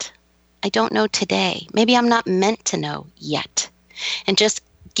yet. I don't know today. Maybe I'm not meant to know yet. And just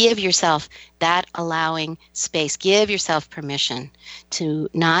give yourself that allowing space. Give yourself permission to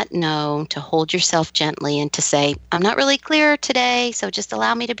not know, to hold yourself gently and to say, I'm not really clear today, so just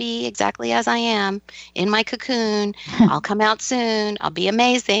allow me to be exactly as I am in my cocoon. I'll come out soon. I'll be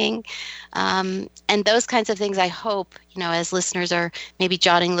amazing. And those kinds of things, I hope, as listeners are maybe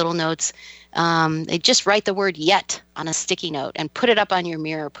jotting little notes, they just write the word yet on a sticky note and put it up on your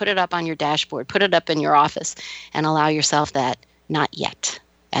mirror, put it up on your dashboard, put it up in your office, and allow yourself that not yet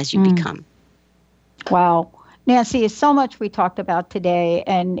as you become. Wow. Nancy, so much we talked about today.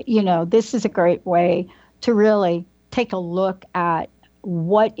 And, this is a great way to really take a look at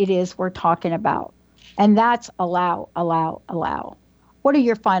what it is we're talking about. And that's allow. What are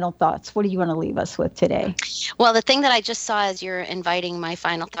your final thoughts? What do you want to leave us with today? Well, the thing that I just saw as you're inviting my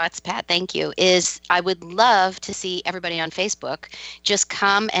final thoughts, Pat, thank you, is I would love to see everybody on Facebook just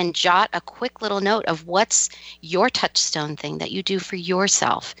come and jot a quick little note of what's your touchstone thing that you do for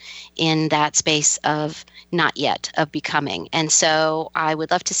yourself in that space of not yet, of becoming. And so I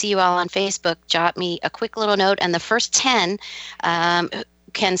would love to see you all on Facebook. Jot me a quick little note, and the first 10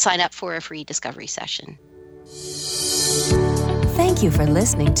 can sign up for a free discovery session. Thank you for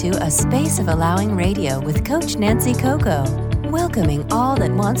listening to A Space of Allowing Radio with Coach Nancy Coco, welcoming all that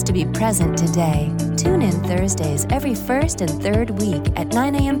wants to be present today. Tune in Thursdays every first and third week at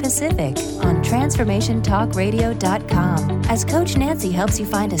 9 a.m. Pacific on TransformationTalkRadio.com as Coach Nancy helps you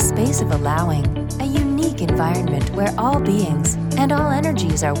find a space of allowing, a unique environment where all beings and all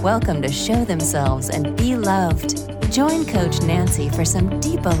energies are welcome to show themselves and be loved. Join Coach Nancy for some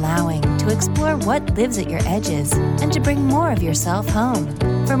deep allowing to explore what lives at your edges and to bring more of yourself home.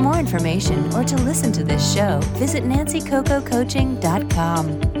 For more information or to listen to this show, visit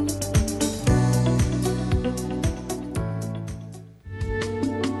nancycococoaching.com.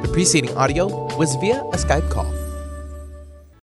 The preceding audio was via a Skype call.